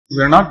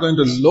We are not going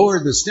to lower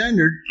the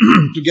standard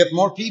to get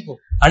more people.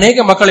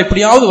 அநேக மக்கள்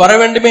எப்படியாவது வர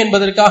வேண்டுமே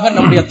என்பதற்காக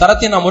நம்முடைய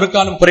தரத்தை நாம் ஒரு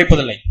காலம்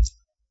குறைப்பதில்லை.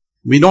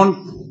 We don't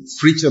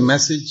preach a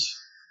message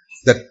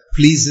that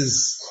pleases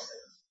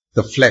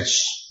the flesh.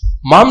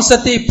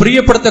 மாம்சத்தை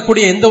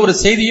பிரியப்படுத்தக்கூடிய எந்த ஒரு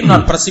செய்தியும்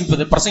நான்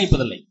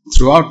பிரசங்கிப்பதில்லை.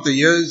 Throughout the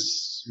years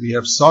we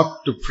have sought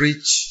to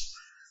preach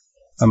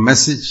a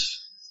message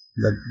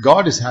that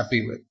God is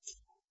happy with.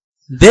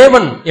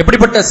 தேவன்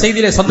எப்படிப்பட்ட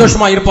செய்தியிலே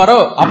சந்தோஷமா இருப்பாரோ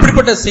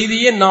அப்படிப்பட்ட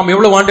செய்தியை நாம்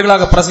எவ்வளவு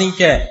ஆண்டுகளாக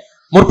பிரசங்கிக்க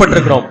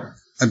முற்பட்டிருக்கிறோம்.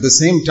 At the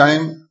same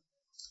time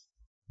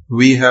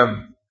we have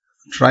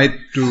tried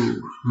to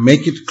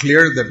make it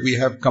clear that we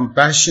have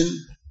compassion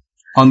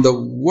on the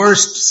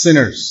worst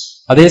sinners.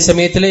 அதே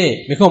சமயத்திலே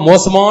மிக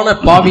மோசமான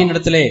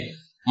பாவியினிடத்திலே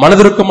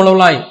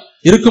மனதிருக்கமுள்ளவர்களாய்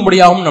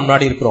இருக்கும்படியாகவும் நாம்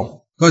நாடி இருக்கிறோம்.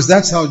 Because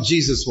that's how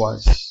Jesus was.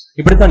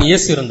 இப்படித்தான்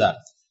இயேசு இருந்தார்.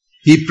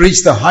 He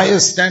preached the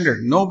highest standard.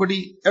 Nobody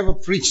ever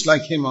preached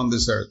like him on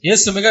this earth.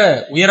 இயேசு மிக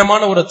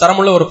உயரமான ஒரு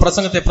தரமுள்ள ஒரு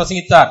பிரசங்கத்தை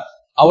பிரசங்கித்தார்.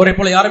 அவரை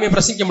போல யாருமே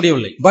பிரசங்கிக்க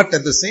முடியவில்லை. But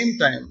at the same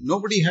time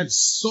nobody had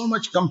so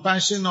much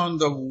compassion on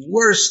the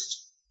worst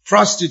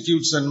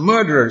prostitutes and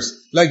murderers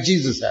like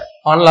Jesus had.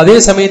 ஆனால் அதே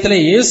சமயத்திலே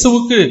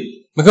இயேசுவுக்கு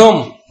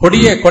மிகவும்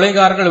கொடிய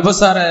கொலைகாரர்கள்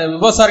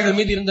விபசாரிகள்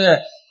மீது இருந்த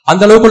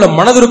அந்த அளவுக்குள்ள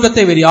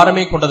மனதுருக்கத்தை வேறு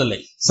யாருமே கொண்டதில்லை.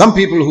 Some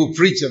people who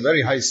preach a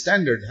very high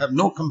standard have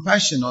no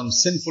compassion on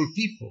sinful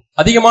people.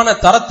 அதிகமான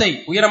தரத்தை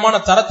உயரமான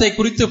தரத்தை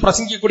குறித்து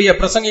பிரசங்கிக்கக்கூடிய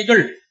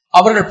பிரசங்கிகள்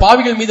அவர்கள்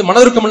பாவிகள் மீது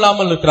மனதுருக்கம்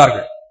இல்லாமல்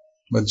இருக்கிறார்கள்.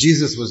 But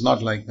Jesus was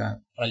not like that.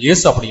 ஆனால்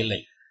இயேசு அப்படி இல்லை.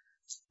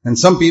 And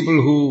some people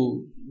who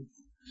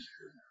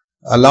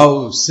allow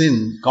sin,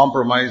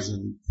 compromise,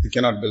 and they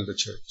cannot build a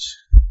church.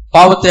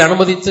 பாவத்தை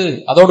அனுமதித்து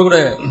அதோடு கூட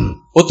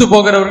ஒத்து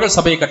போகிறவர்கள்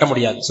சபையை கட்ட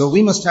முடியாது. So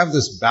we must have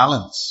this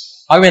balance.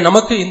 ஆகவே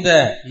நமக்கு இந்த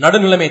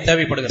நடுநிலைமை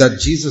தேவைப்படுகிறது. That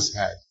Jesus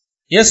had.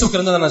 இயேசுவுக்கு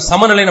இருந்த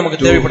சமநிலை நமக்கு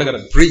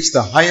தேவைப்படுகிறது. Preach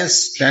the highest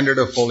standard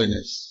of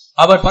holiness.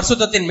 அவர்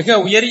பரிசுத்தத்தின் மிக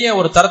உயரிய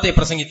ஒரு தரத்தை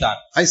பிரசங்கித்தார்.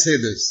 I say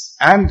this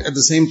and at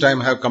the same time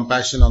have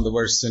compassion on the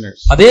worst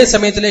sinners. அதே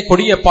சமயத்திலே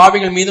கொடிய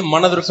பாவிகள் மீது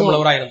மனதுருக்கம்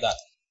உள்ளவராய் இருந்தார்.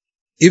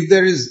 If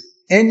there is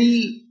any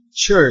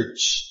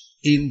church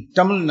in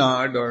Tamil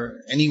Nadu or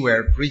anywhere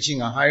preaching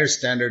a higher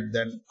standard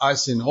than us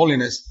in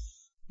holiness,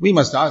 we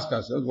must ask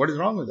ourselves, what is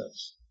wrong with us?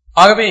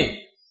 ஆகவே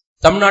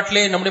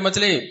தமிழ்நாட்டிலே நம்முடைய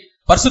மத்தியிலே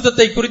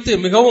பரிசுத்தத்தை குறித்து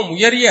மிகவும்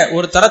உயரிய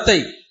ஒரு தரத்தை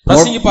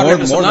பிரசங்கிப்பார்கள்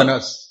என்று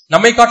சொன்னால்,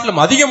 நம்மை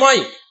காட்டிலும்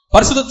அதிகமாய்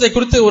பரிசுத்தத்தை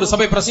குறித்து ஒரு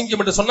சபை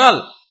பிரசங்கிக்கும் என்று சொன்னால்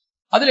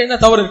அதில் என்ன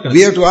தவறு இருக்கிறது?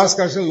 We have to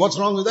ask ourselves, what's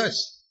wrong with us?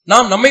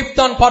 நாம்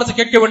நம்மைத்தான் பார்த்து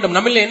கேட்க வேண்டும்,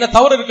 நம்மிலே என்ன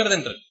தவறு இருக்கிறது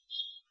என்று.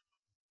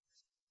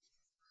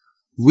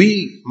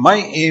 My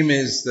aim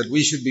is that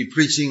we should be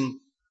preaching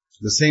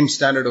the same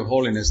standard of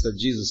holiness that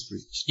Jesus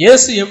preached.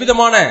 இயேசு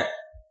எவ்விதமான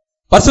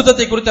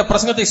பரிசுத்தத்தை குறித்த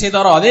பிரசங்கத்தை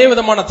செய்தாரோ அதே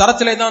விதமான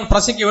தரத்திலே தான்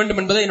பிரசங்கிக்க வேண்டும்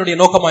என்பதே என்னுடைய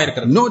நோக்கமாக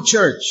இருக்கிறது. No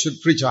church should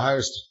preach a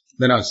higher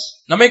than us.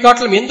 நம்மை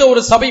காட்டிலும் எந்த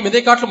ஒரு சபையும்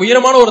இதை காட்டிலும்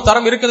உயரமான ஒரு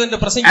தரம் இருக்குது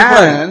என்று பிரசங்கிக்க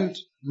And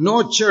no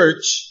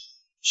church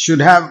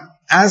should have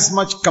as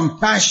much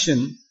compassion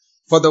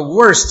for the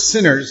worst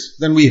sinners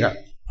than we have.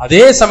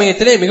 அதே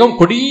சமயத்திலே மிகவும்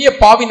கொடிய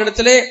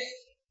பாவியினிடத்திலே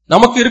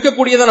நமக்கு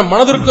இருக்கக்கூடியதான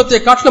மனதுருக்கத்தை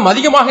காட்டிலும்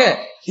அதிகமாக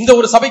இந்த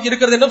ஒரு சபைக்கு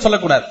இருக்கிறது என்றும்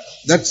சொல்லக்கூடாது.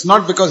 That's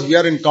not because we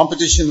are in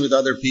competition with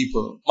other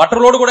people.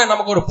 மற்றவர்களோடு கூட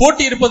நமக்கு ஒரு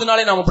போட்டி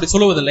இருப்பதனாலே நாம் அப்படி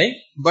சொல்லுவதில்லை.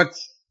 But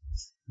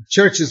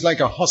church is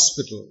like a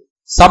hospital.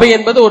 சபை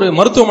என்பது ஒரு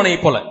மருத்துவமனை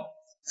போல.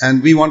 And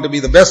we want to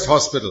be the best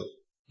hospital.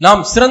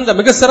 நாம்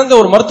மிக சிறந்த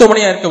ஒரு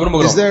மருத்துவமனையா இருக்க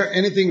விரும்புகிறோம். Is there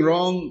anything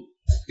wrong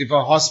if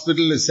a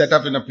hospital is set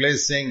up in a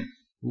place saying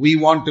we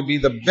want to be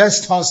the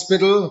best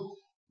hospital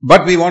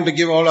but we want to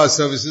give all our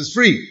services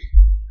free?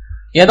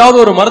 ஏதாவது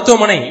ஒரு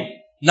மருத்துவமனை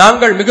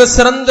நாங்கள் மிக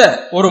சிறந்த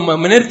ஒரு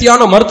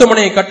நேர்த்தியான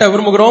மருத்துவமனையை கட்ட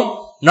விரும்புகிறோம்,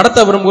 நடத்த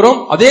விரும்புகிறோம்,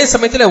 அதே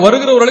சமயத்தில்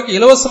வருகிறவர்களுக்கு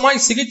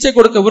இலவசமாய் சிகிச்சை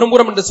கொடுக்க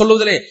விரும்புகிறோம் என்று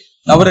சொல்வதிலே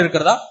தவறு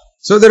இருக்கிறதா?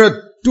 So there are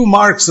two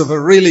marks of a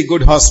really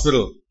good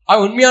hospital.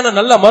 உண்மையான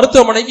நல்ல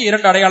மருத்துவமனைக்கு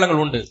இரண்டு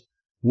அடையாளங்கள் உண்டு.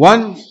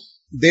 One,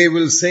 they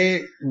will say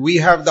we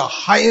have the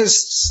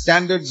highest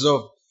standards of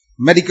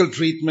medical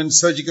treatment,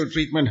 surgical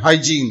treatment,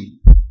 hygiene.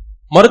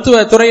 மருத்துவ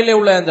துறையிலே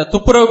உள்ள இந்த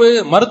துப்புரவு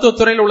மருத்துவ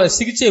துறையில் உள்ள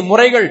சிகிச்சை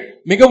முறைகள்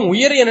மிகவும்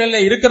உயரிய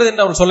நிலையில் இருக்கிறது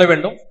என்று அவர் சொல்ல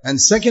வேண்டும். And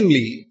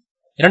secondly,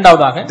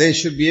 இரண்டாவதாக they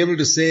should be able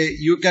to say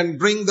you can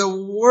bring the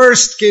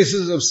worst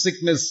cases of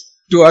sickness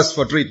to us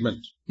for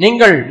treatment.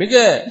 நீங்கள் மிக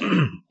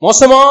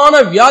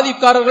மோசமான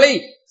வியாதிக்காரர்களை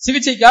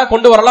சிகிச்சைக்காக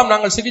கொண்டு வரலாம்,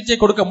 நாங்கள் சிகிச்சை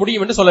கொடுக்க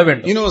முடியும் என்று சொல்ல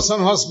வேண்டும். You know,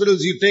 some hospitals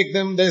you take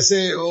them, they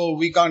say, oh,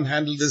 we can't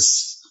handle this,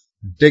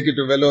 take it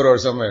to Vellore or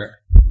somewhere.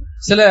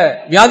 சில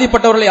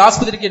வியாதிப்பட்டவர்களை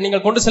ஆஸ்பத்திரிக்கு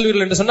நீங்கள் கொண்டு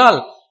செல்வீர்கள் என்று சொன்னால்,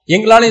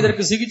 எங்களால்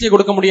இதற்கு சிகிச்சை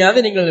கொடுக்க முடியாது,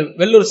 நீங்கள்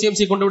வெள்ளூர்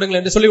CMC கொண்டு விடுங்கள்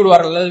என்று சொல்லி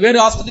விடுவார்கள், அல்லது வேறு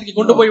ஆஸ்பத்திரிக்கு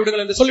கொண்டு போய்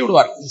விடுங்கள் என்று சொல்லி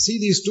விடுவார்கள். See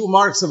these two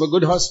marks of a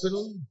good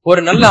hospital?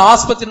 ஒரு நல்ல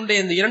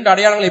ஆஸ்பத்திரியுடைய இந்த இரண்டு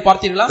அடையாளங்களை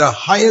பார்த்தீர்களா? The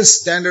highest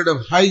standard of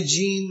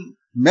hygiene,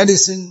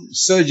 medicine,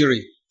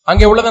 surgery.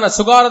 அங்கே உள்ளதான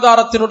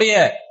சுகாதாரத்தினுடைய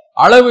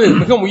அளவு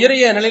மிக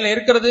உயரிய நிலையில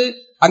இருக்கிறது.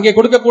 அங்கே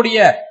கொடுக்கக்கூடிய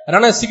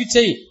ரண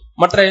சிகிச்சை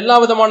மற்ற எல்லா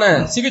விதமான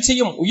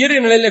சிகிச்சையும் உயரிய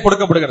நிலையிலே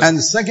கொடுக்கப்படுகிறது. And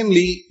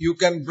secondly, you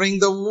can bring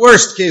the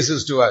worst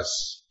cases to us.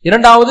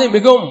 இரண்டாவது,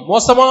 மிகவும்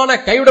மோசமான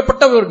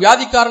கைவிடப்பட்ட ஒரு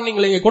வியாதிக்காரன்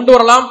நீங்கள் இங்கே கொண்டு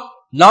வரலாம்,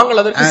 நாங்கள்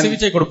அதற்கு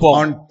சிகிச்சை கொடுப்போம்.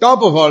 On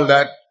top of all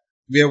that,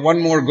 we have one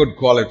more good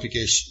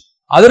qualification.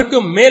 அதற்கு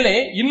மேலே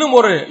இன்னும்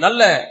ஒரு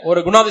நல்ல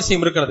ஒரு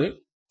குணாதிசயம் இருக்கிறது.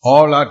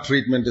 All our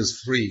treatment is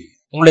free.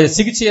 உங்களுடைய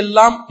சிகிச்சை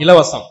எல்லாம்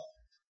இலவசம்.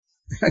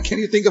 Can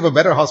you think of a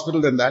better hospital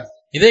than that?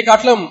 இதை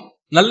காட்டிலும்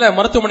நல்ல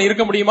மருத்துவமனை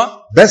இருக்க முடியுமா?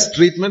 Best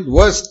treatment,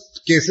 worst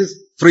cases,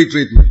 free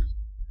treatment.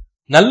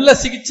 நல்ல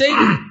சிகிச்சை,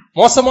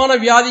 மோசமான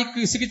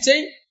வியாதிக்கு சிகிச்சை,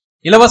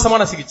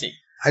 இலவசமான சிகிச்சை.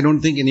 I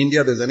don't think in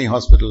India there's any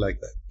hospital like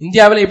that.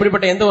 இந்தியாவில்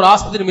இப்படிப்பட்ட எந்த ஒரு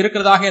ஆஸ்பத்திரியும்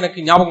இருக்கிறதாக எனக்கு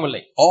ஞாபகம்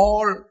இல்லை.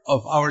 All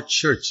of our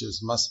churches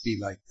must be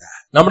like that.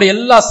 நம்முடைய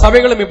எல்லா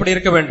சபைகளும் இப்படி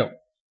இருக்க வேண்டும்.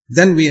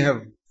 Then we have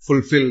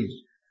fulfilled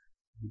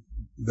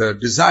the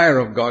desire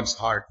of God's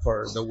heart for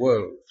the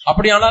world.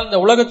 அப்படியானால் இந்த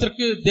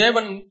உலகத்திற்கு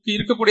தேவனுக்கு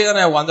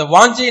இருக்கக்கூடியதான அந்த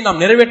வாஞ்சையை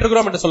நாம்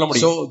நிறைவேற்றுகிறோம் என்று சொல்ல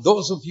முடியும். So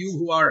those of you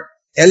who are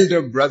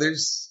elder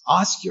brothers,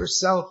 ask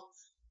yourself,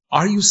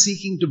 are you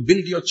seeking to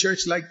build your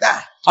church like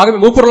that? ஆகவே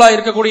மூப்பொருளாய்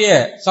இருக்கக்கூடிய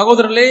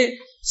சகோதரர்களே,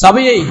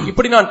 சபையை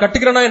இப்படி நான்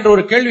கட்டுகிறேனா என்ற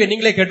ஒரு கேள்வியை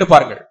நீங்களே கேட்டு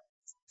பாருங்கள்.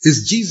 Is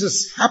Jesus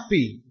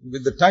happy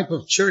with the type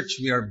of church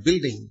we are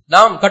building?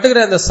 நாம்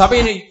கட்டுகிற இந்த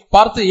சபையை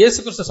பார்த்து இயேசு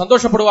கிறிஸ்து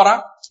சந்தோஷப்படுவாரா?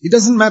 It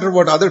doesn't matter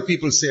what other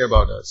people say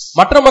about us.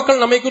 மற்ற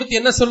மக்கள் நம்மை குறித்து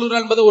என்ன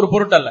சொல்கிறார்கள் என்பது ஒரு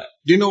பொருட்டல்ல.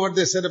 Do you know what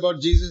they said about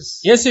Jesus?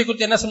 இயேசுவை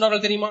குறித்து என்ன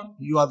சொன்னார்கள் தெரியுமா?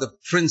 You are the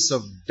prince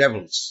of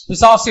devils.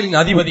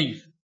 பிசாசுகளின் அதிபதி.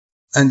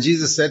 And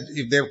Jesus said,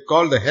 if they have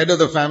called the head of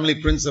the family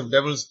prince of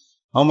devils,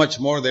 how much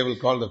more they will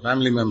call the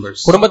family members.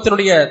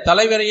 குடும்பத்தினுடைய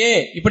தலைவரையே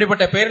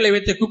இப்படிப்பட்ட பெயர்களை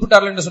வைத்து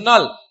கூப்பிட்டார்கள் என்று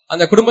சொன்னால்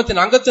அந்த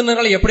குடும்பத்தின்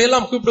அங்கத்தினர்களை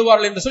எப்படியெல்லாம்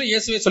கூப்பிடுவார்கள் என்று சொல்லி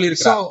இயேசுவே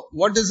சொல்லியிருக்கிறார். So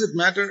what does it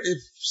matter if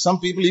some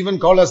people even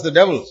call us the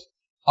devils?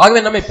 ஆகவே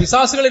நம்மை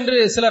பிசாசுகள் என்று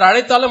சிலர்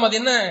அழைத்தாலும் அது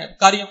என்ன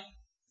காரியம்?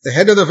 The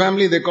head of the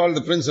family they called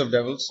the prince of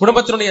devils.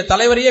 குடும்பத்தினுடைய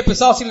தலைவரையே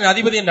பிசாசுகளின்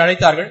அதிபதி என்று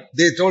அழைத்தார்கள்.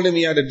 They told him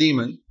he had a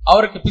demon.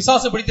 அவருக்கு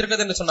பிசாசு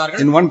பிடித்திருக்கிறது என்று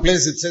சொன்னார்கள். In one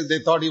place it says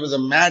they thought he was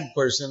a mad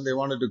person. They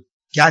wanted to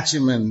catch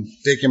him and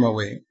take him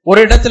away. ஒரு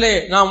இடத்திலே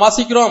நாம்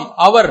வாசிக்கிறோம்,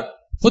 அவர்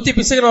புத்தி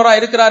பிசைகிறவராய்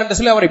இருக்கிறார் என்று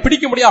சொல்லி அவரை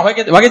பிடிக்க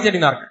முடியாத வகை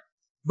தேடினார்கள்.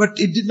 But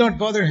it did not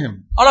bother him.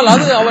 ஆனால்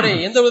அது அவரை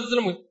எந்த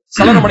விதத்திலும்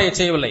சலனமடைய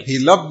செய்யவில்லை. He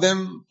loved them,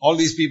 all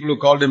these people who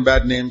called him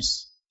bad names.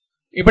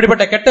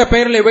 இப்படிப்பட்ட கெட்ட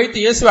பெயர்களை வைத்து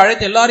இயேசுவை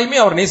அழைத்த எல்லாரையுமே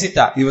அவர்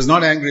நேசித்தார். He was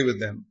not angry with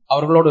them.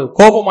 அவர்களோடு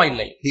கோபமா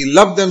இல்லை. He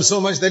loved them so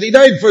much that he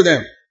died for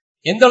them.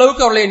 எந்த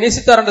அளவுக்கு அவர்களை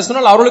நேசித்தார் என்று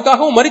சொன்னால்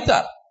அவர்களுக்காகவும்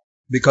மரித்தார்.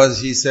 Because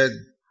he said,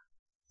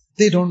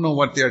 they don't know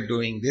what they are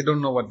doing. They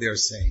don't know what they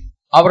are saying.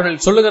 அவர்கள்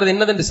சொல்லுகிறது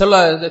என்னதென்று சொல்ல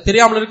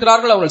தெரியாமல்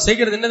இருக்கிறார்கள், அவர்கள்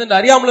செய்கிறது என்னதென்று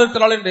அறியாமல்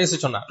இருக்கிறார்கள் என்று இயேசு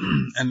சொன்னார்.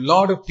 And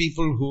lot of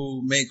people who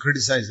may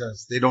criticize us,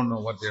 they don't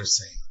know what they are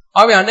saying.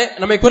 ஆகவே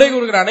நம்மை குறை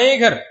கூறுகிற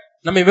அநேகர்,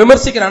 நம்மை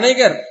விமர்சிக்கிற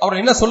அநேகர்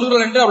அவர்கள் என்ன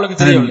சொல்கிறார்கள் என்று அவர்களுக்கு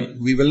தெரியவில்லை.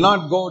 We will not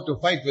go to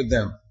fight with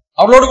them.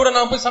 அவர்களோடு கூட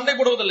நாம் போய் சண்டை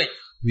போடுவதில்லை.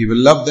 We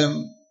will love them.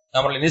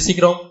 நாம் அவர்களை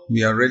நேசிக்கிறோம்.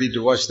 We are ready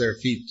to wash their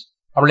feet.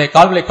 அவருடைய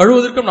கால்களை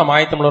கழுவுவதற்கும் நாம்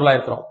ஆயத்தமுள்ளவர்களாக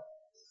இருக்கிறோம்.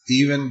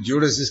 Even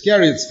Judas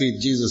Iscariot's feet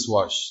Jesus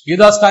washed.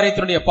 யூதாஸ்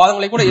காரியத்தினுடைய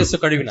பாதங்களை கூட இயேசு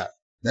கழுவினார்.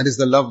 That is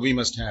the love we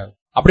must have.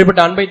 அப்படிப்பட்ட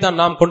அன்பை தான்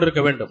நாம்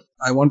கொண்டிருக்க வேண்டும்.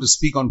 I want to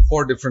speak on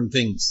 4 different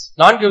things.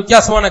 4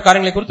 வித்தியாசமான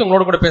காரியங்களை குறித்து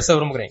உங்களோடு கூட பேச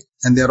விரும்புகிறேன்.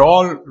 And they are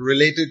all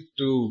related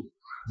to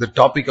the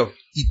topic of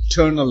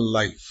eternal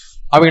life.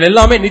 அவைகள்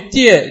எல்லாமே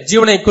நித்திய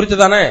ஜீவனை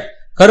குறித்ததான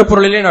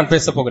கருப்பொருளிலே நான்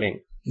பேச போகிறேன்.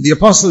 The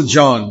apostle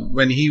John,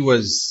 when he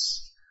was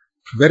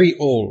very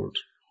old,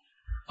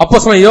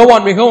 அப்போஸ்தலன்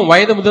யோவான் மிகவும்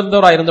வயது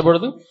முதிர்ந்தவராய் இருந்த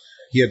பொழுது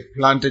he had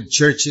planted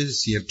churches,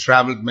 he had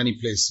traveled many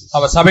places.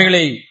 அவர்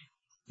சபைகளை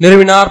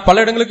நிறுவினார்,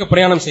 பல இடங்களுக்கு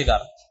பிரயாணம்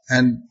செய்தார்.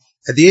 And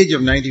at the age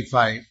of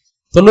 95,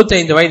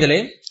 95 வயதிலே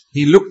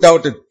he looked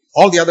out at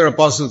all the other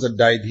apostles that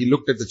died. He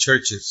looked at the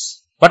churches.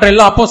 மற்ற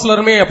எல்லா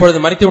அப்போஸ்தலருமே அப்பொழுது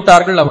மரித்து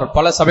விட்டார்கள். அவர்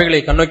பல சபைகளை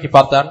கண்ணோக்கி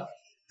பார்த்தார்.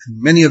 And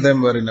many of them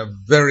were in a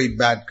very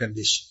bad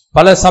condition.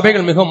 பல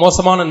சபைகள் மிகவும்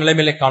மோசமான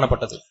நிலைமையிலே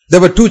காணப்பட்டது.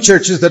 There were 2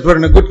 churches that were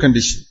in a good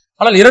condition.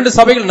 ஆனால் 2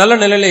 சபைகள் நல்ல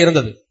நிலையிலே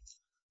இருந்தது.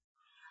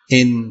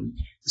 In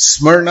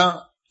Smyrna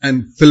and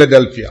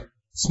Philadelphia.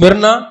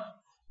 Smyrna,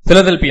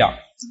 Philadelphia.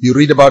 You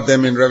read about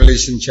them in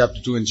Revelation chapter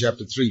 2 and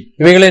chapter 3.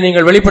 இவைகளை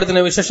நீங்கள்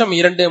வெளிப்படுத்தின விசேஷம்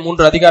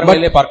 2-3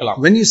 அதிகாரங்களிலே பார்க்கலாம்.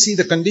 When you see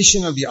the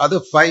condition of the other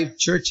 5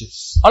 churches,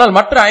 ஆனால்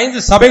மற்ற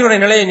 5 சபைகளுடைய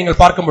நிலையை நீங்கள்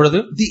பார்க்கும்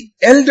பொழுது the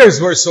elders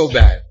were so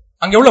bad.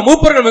 அங்கே உள்ள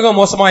மூப்பர்கள் மிகவும்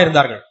மோசமாக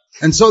இருந்தார்கள்.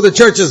 And so the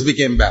churches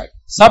became bad.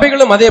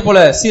 சபைகளும் அதே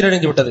போல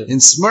சீரழிந்து விட்டது.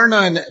 In Smyrna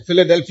and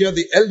Philadelphia,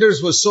 the elders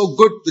were so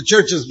good, the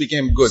churches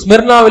became good.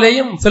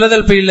 ஸ்மிர்னாவிலேயும்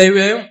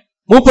பிலதெல்பியாவிலேயும்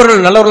மூப்பர்கள்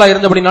நல்லவர்களாக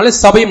இருந்தபடினாலே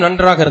சபையும்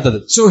நன்றாக இருந்தது.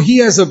 So he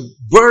has a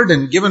burden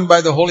given by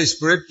the Holy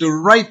Spirit to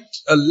write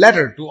a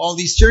letter to all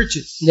these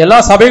churches. எல்லா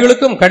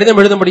சபைகளுக்கும் கடிதம்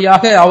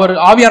எழுதும்படியாக அவர்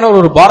ஆவியானவர்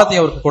ஒரு பாரத்தை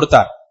அவருக்கு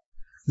கொடுத்தார்.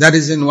 That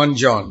is in 1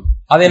 John.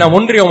 அதை நாம்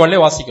 1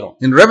 யோவானிலே வாசிக்கிறோம்.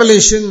 In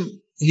Revelation,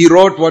 he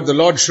wrote what the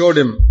Lord showed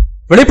him.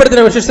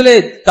 வெளிப்படுத்தின விசேஷத்திலே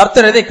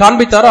கர்த்தர் எதை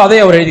காண்பித்தாரோ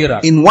அதை அவர்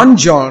எழுதுகிறார். In 1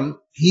 John,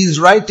 he is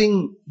writing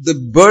the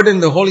burden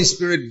the Holy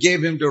Spirit gave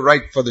him to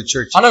write for the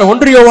church. ஆனால்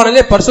 1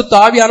 யோவானிலே பரிசுத்த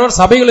ஆவியானவர்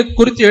சபைகளுக்கு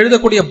குறித்து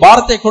எழுதக்கூடிய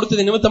பாரத்தை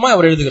கொடுத்தது நிமித்தமாக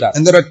அவர் எழுதுகிறார்.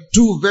 And there are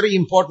 2 very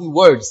important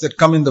words that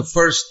come in the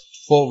first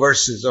 4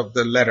 verses of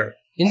the letter.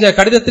 இந்த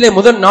கடிதத்திலே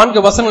முதல்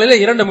 4 வசனங்களிலே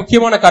 2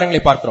 முக்கியமான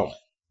காரியங்களை பார்க்கிறோம்.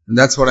 And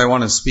that's what I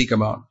want to speak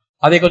about.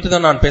 அதை குறித்து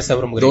தான் நான் பேச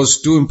விரும்புகிறேன். Those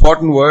 2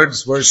 important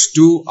words, verse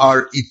 2 are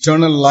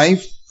eternal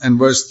life and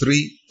verse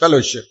 3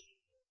 fellowship.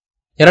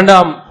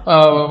 2ஆம்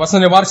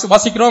வசனத்தை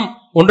வாசிக்கிறோம்,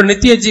 ஒன்று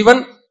நித்திய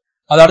ஜீவன்,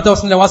 அது அடுத்த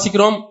வசனத்தை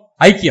வாசிக்கிறோம்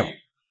ஐக்கியம்.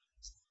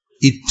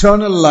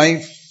 Eternal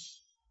life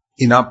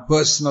in our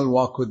personal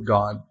walk with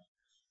God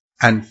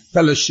and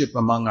fellowship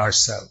among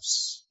ourselves.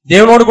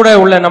 தேவனோடு கூட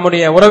உள்ள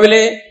நம்முடைய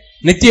உறவிலே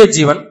நித்திய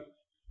ஜீவன்,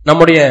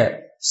 நம்முடைய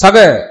சக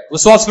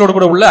விசுவாசிகளோடு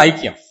கூட உள்ள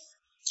ஐக்கியம்.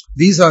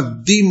 These are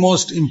the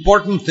most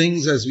important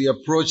things as we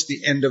approach the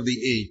end of the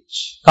age.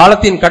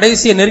 காலத்தின்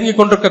கடைசியை நெருங்கிக்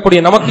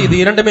கொண்டிருக்கக்கூடிய நமக்கு இது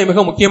இரண்டுமே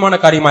மிக முக்கியமான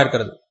காரியமா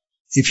இருக்கிறது.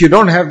 If you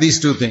don't have these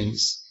two things,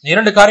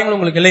 இரண்டு காரியங்கள்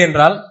உங்களுக்கு இல்லை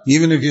என்றால்,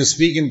 even if you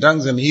speak in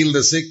tongues and heal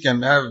the sick and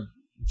have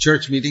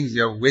church meetings,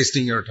 you are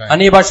wasting your time.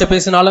 அந்நிய பாஷை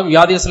பேசினாலும்,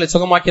 வியாதியஸ்களை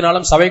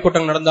சுகமாக்கினாலும், சபை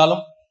கூட்டம்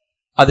நடந்தாலும்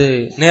அது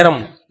நேரம்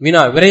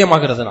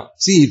விரயமாகிறதுனா.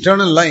 See,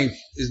 eternal life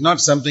is not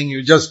something you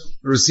just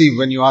receive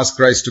when you ask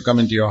Christ to come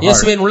into your heart.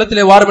 இயேசுவின்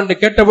உள்ளத்திலே வாரும் என்று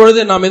கேட்டபொழுது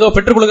நாம் ஏதோ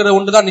பெற்றுக்கொள்கிற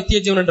ஒன்றுதான் நித்திய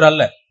ஜீவன் என்று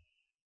அல்ல.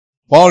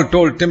 Paul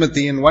told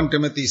Timothy in 1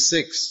 Timothy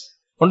 6.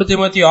 1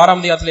 தீமோத்தேயு 6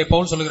 ஆம் அதிகாரத்திலே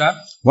பவுல் சொல்கிறார்.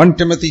 1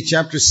 Timothy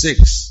chapter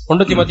 6.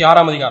 1 தீமோத்தேயு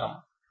 6 ஆம் அதிகாரம்.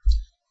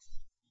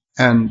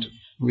 And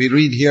we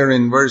read here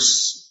in verse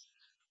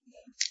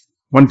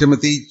 1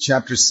 Timothy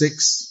chapter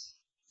 6,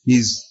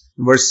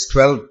 verse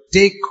 12,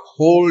 take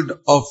hold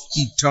of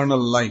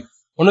eternal life.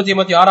 1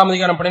 தீமோத்தேயு 6 ஆம்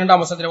அதிகாரம் 12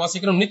 ஆம் வசனத்திலே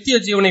வாசிக்கிறோம், நித்திய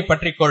ஜீவனை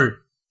பற்றிக்கொள்.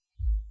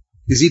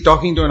 Is he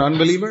talking to an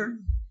unbeliever?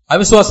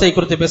 அவிசுவாசியை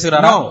குறித்து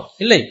பேசுகிறாரா?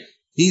 இல்லை.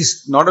 He is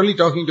not only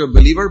talking to a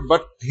believer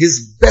but his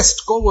best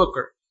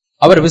co-worker.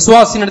 அவர்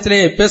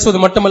விசுவாசியினிடத்திலே பேசுவது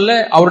மட்டுமல்ல,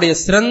 அவருடைய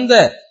சிறந்த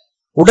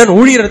உடன்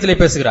ஊழியரிடத்திலே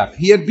பேசுகிறார்.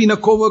 He had been a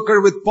co-worker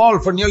with Paul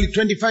for nearly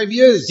 25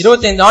 years.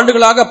 25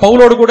 ஆண்டுகளாக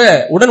பவுலோடு கூட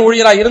உடன்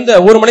ஊழியராய் இருந்த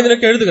ஒரு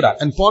மனிதனுக்கு எழுதுகிறார்.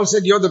 And Paul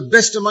said, you're the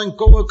best among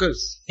co-workers.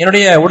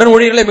 என்னுடைய உடன்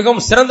ஊழியர்களே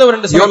மிகவும் சிறந்தவர்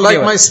என்று சொல்கிறார். You're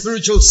like my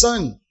spiritual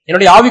son.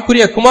 என்னுடைய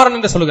ஆவிக்குரிய குமாரன்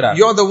என்று சொல்கிறார்.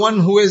 You're the one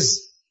who has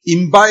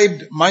imbibed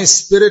my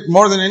spirit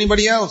more than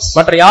anybody else.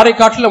 மற்ற யாரை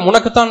காட்டிலும்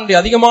உனக்குத்தான்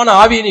அதிகமான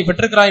ஆவியை நீ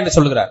பெற்றிருக்கிறாய் என்று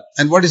சொல்கிறார்.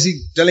 And what is he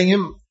telling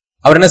him?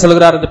 அவர் என்ன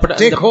சொல்கிறார்?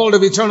 Take hold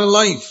of eternal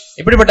life.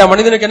 இப்படிப்பட்ட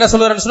மனிதனுக்கு என்ன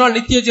சொல்கிறார் சொன்னால்,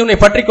 நித்திய ஜீவனை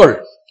பற்றிக்கொள்.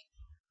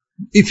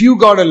 If you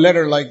got a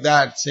letter like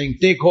that saying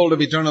take hold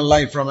of eternal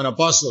life from an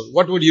apostle,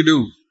 what would you do?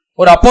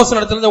 ஒரு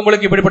அப்போஸ்தலனிடத்திலிருந்து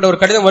உங்களுக்கு இப்படிப்பட்ட ஒரு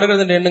கடிதம்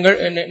வருகிறது என்று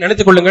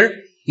நினைத்துக் கொள்ளுங்கள்,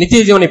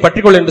 நித்திய ஜீவனை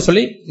பற்றிக்கொள் என்று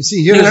சொல்லி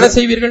என்ன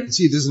செய்வீர்கள்?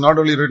 See, this is not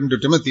only written to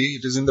Timothy,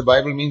 it is in the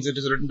Bible, means it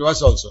is written to us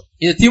also.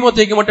 இது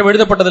தீமோத்தேயுக்கு மட்டும்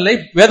எழுதப்பட்டதில்லை,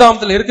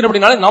 வேதாகமத்தில்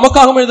இருக்கிறபடினாலே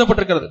நமக்காகவும்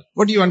எழுதப்பட்டிருக்கிறது.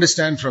 What do you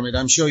understand from it?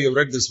 I'm sure you have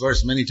read this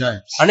verse many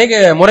times.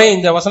 அநேக முறை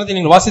இந்த வசனத்தை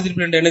நீங்கள்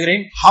வாசித்திருப்பீர்கள் என்று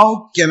எண்ணுகிறேன். How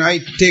can I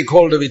take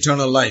hold of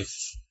eternal life?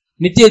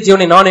 நித்திய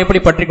ஜீவனை நான்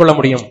எப்படி பற்றிக்கொள்ள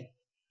முடியும்?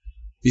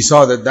 We saw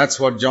that that's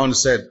what John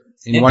said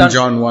in 1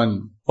 John 1.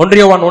 1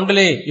 யோவான்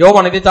 1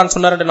 யோவான் இதைத்தான்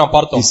சொன்னார் என்று நாம்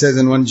பார்த்தோம். He says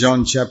in 1 John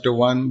chapter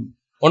 1,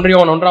 1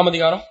 யோவான் 1 ஆம்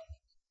அதிகாரம்,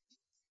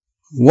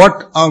 what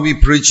are we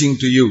preaching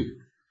to you?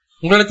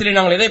 உங்களிடத்திலே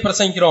நாங்கள் எதை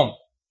பிரசங்கிக்கிறோம்?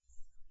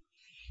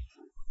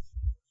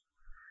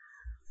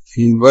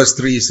 In verse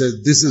 3 he says,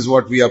 this is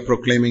what we are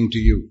proclaiming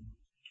to you.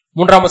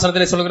 3 ஆம்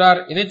வசனத்திலே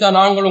சொல்கிறார், இதைத்தான்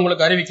நாங்கள்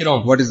உங்களுக்கு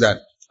அறிவிக்கிறோம். What is that?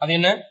 அது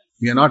என்ன?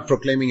 We are not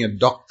proclaiming a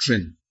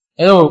doctrine.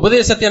 ஏதோ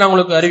உபதேசத்தை நாங்கள்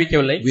உங்களுக்கு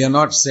அறிவிக்கவில்லை. We are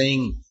not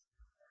saying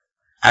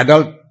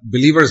adult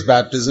believers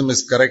baptism is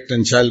correct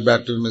and child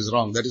baptism is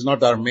wrong. That is not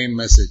our main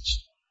message.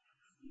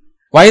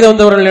 வயது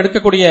வந்தவர்கள்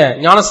எடுக்கக்கூடிய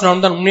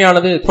ஞானஸ்நானம் தான்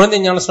உண்மையானது, குழந்தை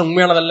ஞானஸ்நானம்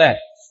உண்மையானதல்ல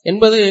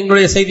என்பது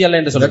எங்களுடைய செய்தி அல்ல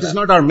என்று சொல்றார். That is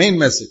not our main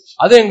message.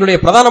 அது எங்களுடைய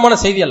பிரதானமான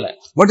செய்தி அல்ல.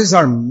 What is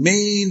our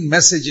main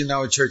message in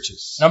our churches?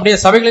 நம்முடைய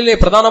சபைகளிலே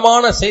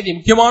பிரதானமான செய்தி,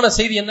 முக்கியமான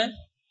செய்தி என்ன?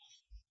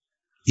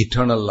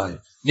 Eternal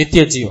life.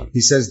 நித்திய ஜீவன்.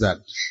 He says that.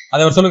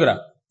 அதை அவர்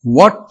சொல்கிறார்.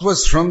 What was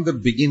from the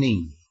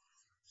beginning?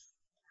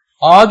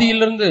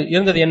 ஆதியிலிருந்து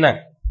இருந்தது என்ன?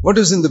 What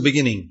is in the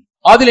beginning?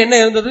 ஆதியில் என்ன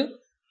இருந்தது?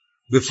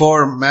 Before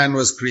man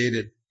was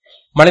created.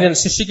 மனிதன்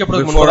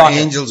சிருஷ்டிக்கப்படுவதற்கு முன்பதாக.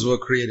 Before angels were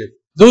created.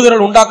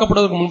 தூதர்கள்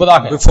உண்டாக்கப்படுவதற்கு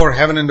முன்பதாக. Before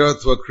heaven and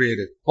earth were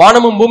created.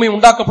 வானமும் பூமியும்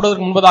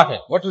உண்டாக்கப்படுவதற்கு முன்பதாக.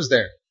 What was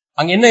there?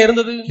 அங்க என்ன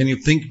இருந்தது? Can you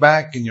think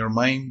back in your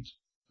mind?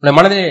 உங்கள்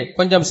மனதிலே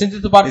கொஞ்சம்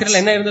சிந்தித்து பார்க்கிறீர்கள்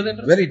என்ன இருந்தது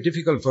என்று? Very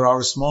difficult for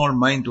our small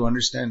mind to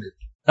understand it.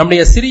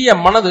 நம்முடைய சிறிய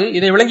மனது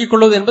இதை விளங்கிக்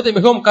கொள்வது என்பது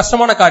மிகவும்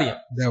கஷ்டமான காரியம்.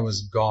 There was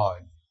God.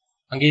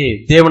 அங்கே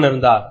தேவன்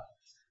இருந்தார்.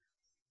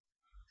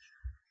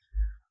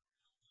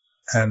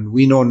 And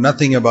we know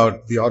nothing about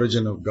the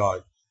origin of God.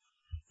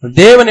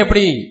 தேவன்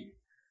எப்படி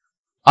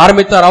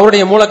ஆரம்பித்தார்,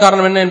 அவருடைய மூல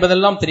காரணம் என்ன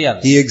என்பதெல்லாம் தெரியாது.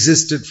 He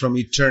existed from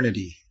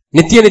eternity.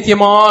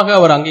 நித்தியமாக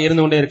அவர் அங்கே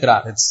இருந்து கொண்டே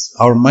இருக்கிறார்.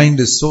 Our mind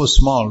is so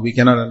small we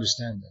cannot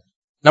understand that.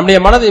 நம்முடைய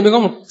மனது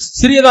மிகவும்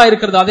சிறியதா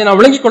இருக்கிறது, அதை நாம்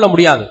விளங்கிக் கொள்ள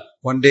முடியாது.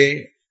 One day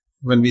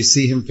when we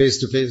see him face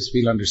to face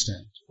we'll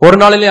understand. ஒரு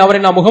நாளிலே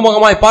அவரை நாம்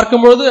முகமுகமாய்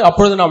பார்க்கும்போது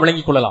அப்பொழுது நாம்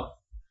விளங்கிக் கொள்ளலாம்.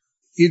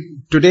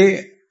 Today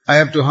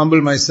I have to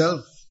humble myself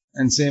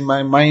and say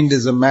my mind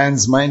is a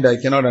man's mind, I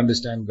cannot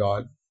understand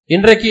God.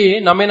 இன்றைக்கு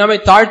நம்மை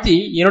தாழ்த்தி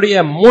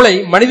என்னுடைய மூளை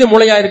மனித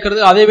மூளையா இருக்கிறது,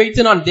 அதை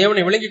வைத்து நான்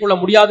தேவனை விளங்கிக் கொள்ள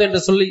முடியாது என்று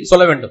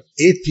சொல்ல வேண்டும்.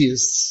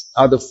 Atheists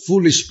are the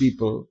foolish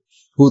people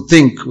who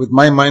think with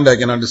my mind I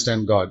can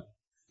understand God.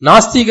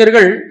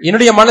 நாஸ்திகர்கள்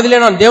என்னுடைய மனதிலே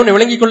நான் தேவனை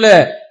விளங்கிக் கொள்ள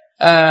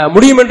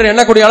முடியும் என்று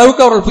எண்ணக்கூடிய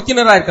அளவுக்கு அவர்கள்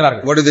புத்தினராக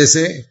இருக்கிறார்கள். What do they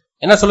say?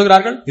 என்ன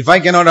சொல்கிறார்கள்? If I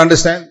cannot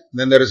understand,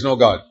 then there is no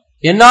God.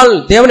 என்னால்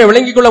தேவனை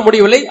விளங்கிக் கொள்ள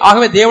முடியவில்லை,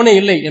 ஆகவே தேவனே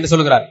இல்லை என்று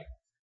சொல்கிறார்கள்.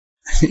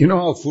 You know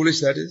how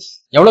foolish that is?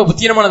 எவ்வளவு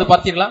புத்தினமானது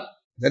பார்த்தீர்களா?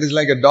 That is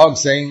like a dog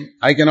saying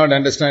I cannot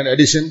understand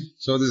addition,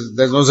 so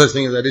there's no such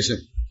thing as addition.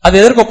 அது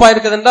எதற்கு ஒப்பா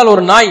இருக்குது என்றால்,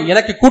 ஒரு நாய்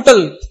எனக்கு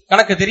கூட்டல்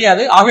கணக்கு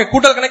தெரியாது, ஆகவே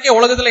கூட்டல் கணக்கே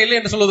உலகத்துல இல்லை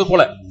என்று சொல்வது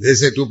போல. They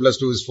say 2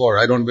 + 2 is 4.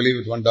 I don't believe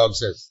it, one dog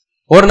says.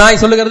 ஒரு நாய்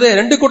சொல்லுகிறது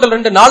 2 +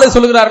 2 4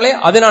 சொல்லுகிறார்களே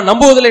அதை நான்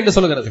நம்புவதில்லை என்று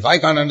சொல்லுகிறது. If I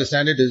can't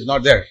understand it, it is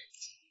not there.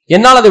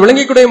 என்னால் அதை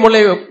விளங்கிக்கூட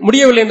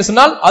முடியவில்லை என்று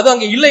சொன்னால் அது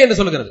அங்கே இல்லை என்று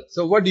சொல்லுகிறது.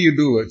 So what do you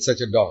do with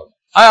such a dog?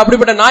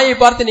 அப்படிப்பட்ட நாயை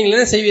பார்த்து நீங்கள்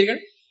என்ன செய்வீர்கள்?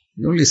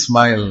 You only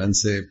smile and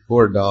say,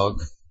 poor dog.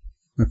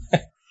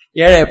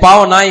 ஏழை பாவ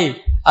நாய்,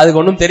 அதுக்கு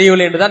ஒன்றும்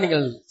தெரியவில்லை என்றுதான்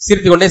நீங்கள்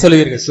சிரித்துக் கொண்டே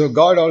சொல்லுவீர்கள். So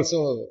God also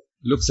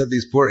looks at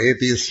these poor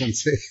atheists and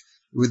say,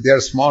 with their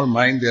small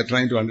mind they are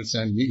trying to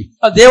understand me.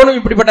 தேவனும்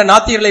இப்படிப்பட்ட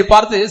நாத்திகர்களை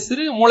பார்த்து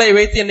சிறு மூளையை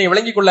வைத்து என்னை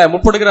விளங்கிக் கொள்ள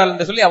முற்படுகிறார்கள்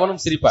என்று சொல்லி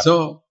அவனும் சிரிப்பார். So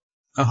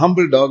a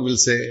humble dog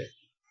will say,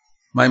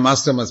 my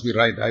master must be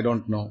right, I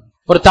don't know.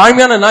 ஒரு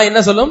தாழ்மையான நாய்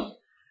என்ன சொல்லும்?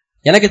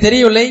 எனக்கு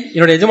தெரியவில்லை,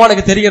 என்னுடைய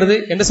எஜமானுக்கு தெரிகிறது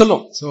என்று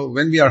சொல்லும். So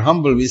when we are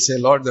humble, we say,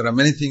 Lord, there are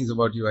many things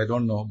about you I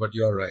don't know, but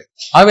you are right.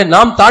 ஆகவே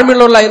நாம்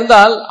தாழ்மையுள்ளவர்களாக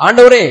இருந்தால்,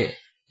 ஆண்டவரே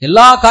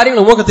எல்லா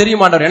காரியங்களும் உமக்கு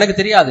தெரியும் ஆண்டவரே, எனக்கு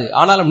தெரியாது,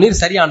 ஆனாலும் நீர்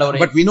சரி ஆண்டவரே.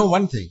 But we know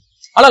one thing.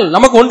 ஆனால்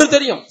நமக்கு ஒன்று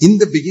தெரியும். In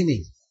the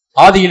beginning,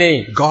 ஆதியிலே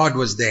God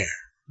was there.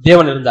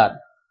 தேவன் இருந்தார்.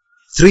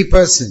 3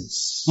 persons.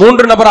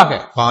 3 நபராக.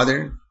 Father,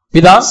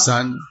 பிதா,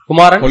 Son,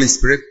 குமாரன், Holy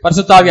Spirit.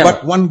 பரிசுத்த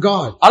ஆவியானவர். But one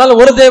God. ஆனால்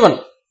ஒரு தேவன்.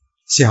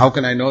 See, how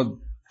can I know?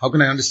 How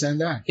can I understand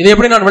that? இதை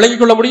எப்படி நான்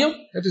விளங்கிக் கொள்ள முடியும்?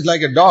 It is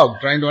like a dog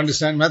trying to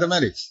understand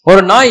mathematics.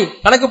 ஒரு நாய்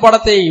கணக்கு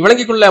பாடத்தை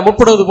விளங்கிக் கொள்ள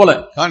முற்படுவது போல.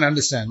 Can't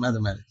understand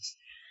mathematics.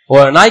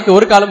 ஒரு நாய்க்கு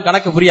ஒரு காலம்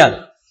கணக்கு புரியாது.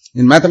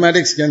 In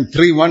mathematics, can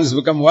 3 ones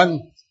become 1?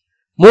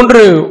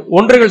 3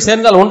 ஒன்றுகள்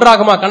சேர்ந்தால்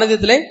ஒன்றாகுமா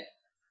கணிதத்திலே?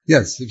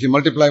 Yes, if you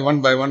multiply 1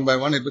 by 1 by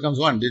 1, it becomes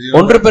 1. Did you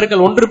know? 1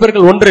 பெருக்கல் 1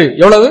 பெருக்கல் 1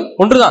 எவ்வளவு?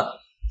 1 தான்.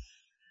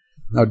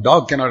 Now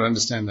dog cannot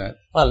understand that.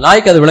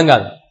 நாய்க்கு அது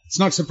விளங்காது.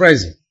 It's not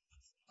surprising.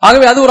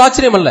 ஆகவே அது ஒரு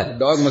ஆச்சரியம் அல்ல.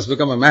 Dog must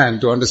become a man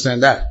to understand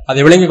that.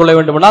 அதை விளங்கிக் கொள்ள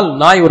வேண்டுமானால்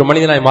நாய் ஒரு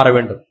மனிதனாய் மாற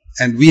வேண்டும்.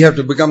 And we have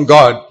to become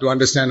God to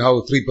understand how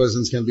 3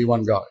 persons can be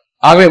one God.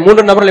 ஆகவே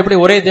 3 நபர்கள் எப்படி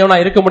ஒரே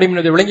தேவனாய் இருக்க முடியும்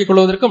என்பதை விளங்கிக்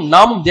கொள்வதற்கும்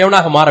நாமும்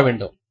தேவனாக மாற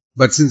வேண்டும்.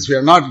 But since we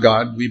are not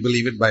God, we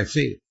believe it by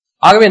faith.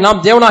 ஆகவே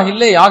நாம் தேவனாக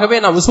இல்லை, ஆகவே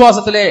நாம்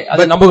விசுவாசத்திலே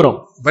அதை நம்புகிறோம்.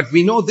 But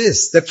we know this,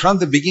 that from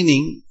the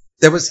beginning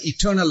there was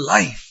eternal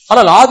life.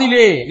 ஆனால்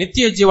ஆதியிலே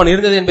நித்திய ஜீவன்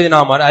இருந்தது என்பதை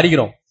நாம்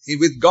அறிகிறோம்.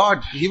 With God,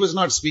 he was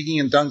not speaking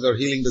in tongues or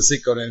healing the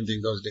sick or anything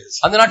those days.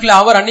 அந்த நாட்களில்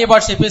அவர் அந்நிய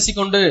பாஷையை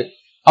பேசிக்கொண்டு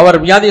அவர்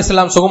வியாதியை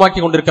எல்லாம் சுகமாக்கி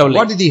கொண்டிருக்கவில்லை.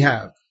 What did he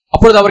have?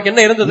 அப்பொழுது அவருக்கு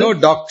என்ன இருந்தது? No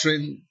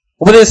doctrine,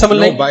 உபதேசம்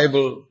இல்லை, no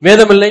Bible,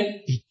 வேதம் இல்லை,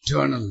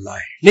 eternal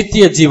life.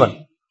 நித்திய ஜீவன்.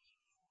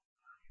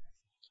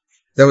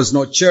 There was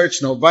no church,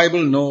 no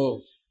Bible, no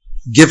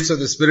gifts of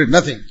the Spirit,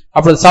 nothing.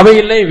 அப்பொழுது சபை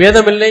இல்லை,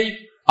 வேதம் இல்லை,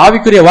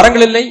 ஆவிக்குரிய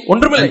வரங்கள் இல்லை,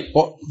 ஒன்றுமில்லை.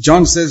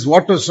 John says,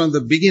 what was from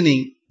the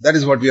beginning, that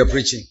is what we are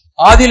preaching.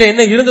 ஆதியிலே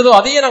என்ன இருந்ததோ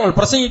அதையே நாங்கள்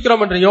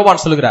பிரசங்கிக்கிறோம் என்று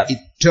யோவான் சொல்கிறார்.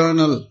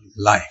 Eternal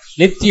life.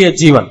 நித்திய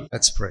ஜீவன்.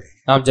 Let's pray.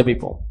 நாம்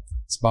ஜெபிப்போம்.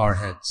 Let's bow our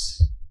heads.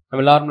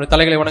 நாம் எல்லாரும்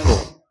தலைகளை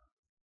வணங்குவோம்.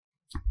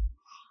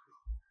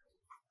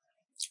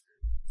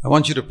 I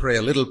want you to pray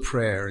a little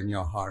prayer in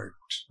your heart.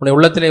 உங்களுடைய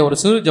உள்ளத்திலே ஒரு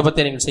சிறு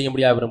ஜெபத்தை நீங்கள்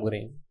செய்யும்படியாக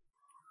விரும்புகிறேன்.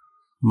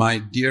 My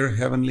dear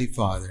heavenly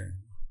Father,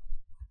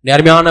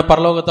 அருமையான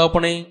பரலோக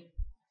தகப்பனே,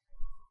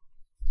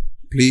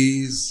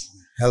 please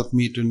help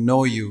me to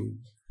know you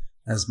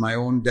as my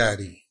own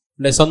daddy.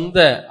 உன்னுடைய சொந்த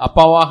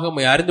அப்பாவாக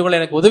உம்மை அறிந்து கொள்ள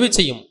எனக்கு உதவி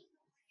செய்யும்.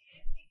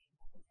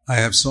 I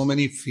have so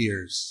many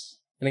fears.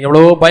 எனக்கு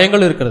எவ்வளவோ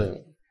பயங்கள் இருக்கிறது.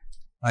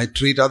 I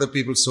treat other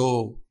people so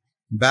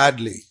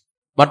badly.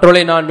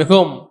 மற்றவர்களை நான்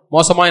மிகவும்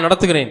மோசமாய்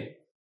நடத்துகிறேன்.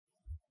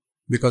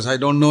 Because I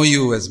don't know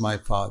you as my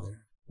father.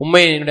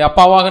 உம்மை என்னுடைய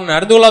அப்பாவாக நான்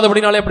அறிந்து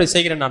கொள்ளாதபடினாலே அப்படி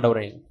செய்கிறேன்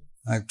ஆண்டவரே.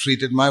 I have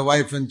treated my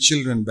wife and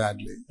children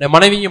badly. என்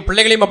மனைவியும்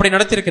பிள்ளைகளையும் அப்படி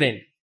நடத்தியிருக்கிறேன்.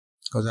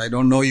 Because I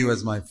don't know you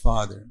as my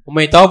father.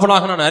 உம்மை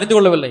தகப்பனாக நான் அறிந்து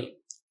கொள்ளவில்லை.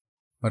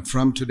 But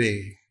from today,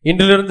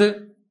 இன்றிலிருந்து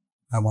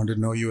I want to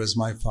know you as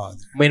my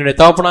father. உம்மை என்னுடைய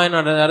தகப்பனாக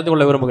நான் அறிந்து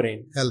கொள்ள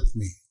விரும்புகிறேன். Help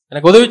me.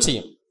 எனக்கு உதவி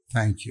செய்யும்.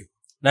 Thank you.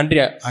 நன்றி.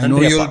 I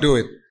know you'll do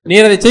it.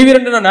 நீர் அதை செய்வீர்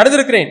என்று நான்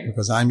அறிந்திருக்கிறேன்.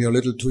 Because I'm your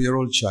little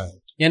 2-year-old child.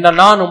 என்றால்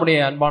நான் உம்முடைய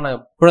அன்பான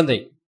குழந்தை,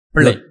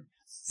 பிள்ளை.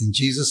 In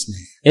Jesus'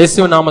 name.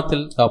 இயேசுவின்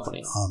நாமத்தில்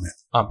தகப்பனே. Amen.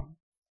 ஆமென்.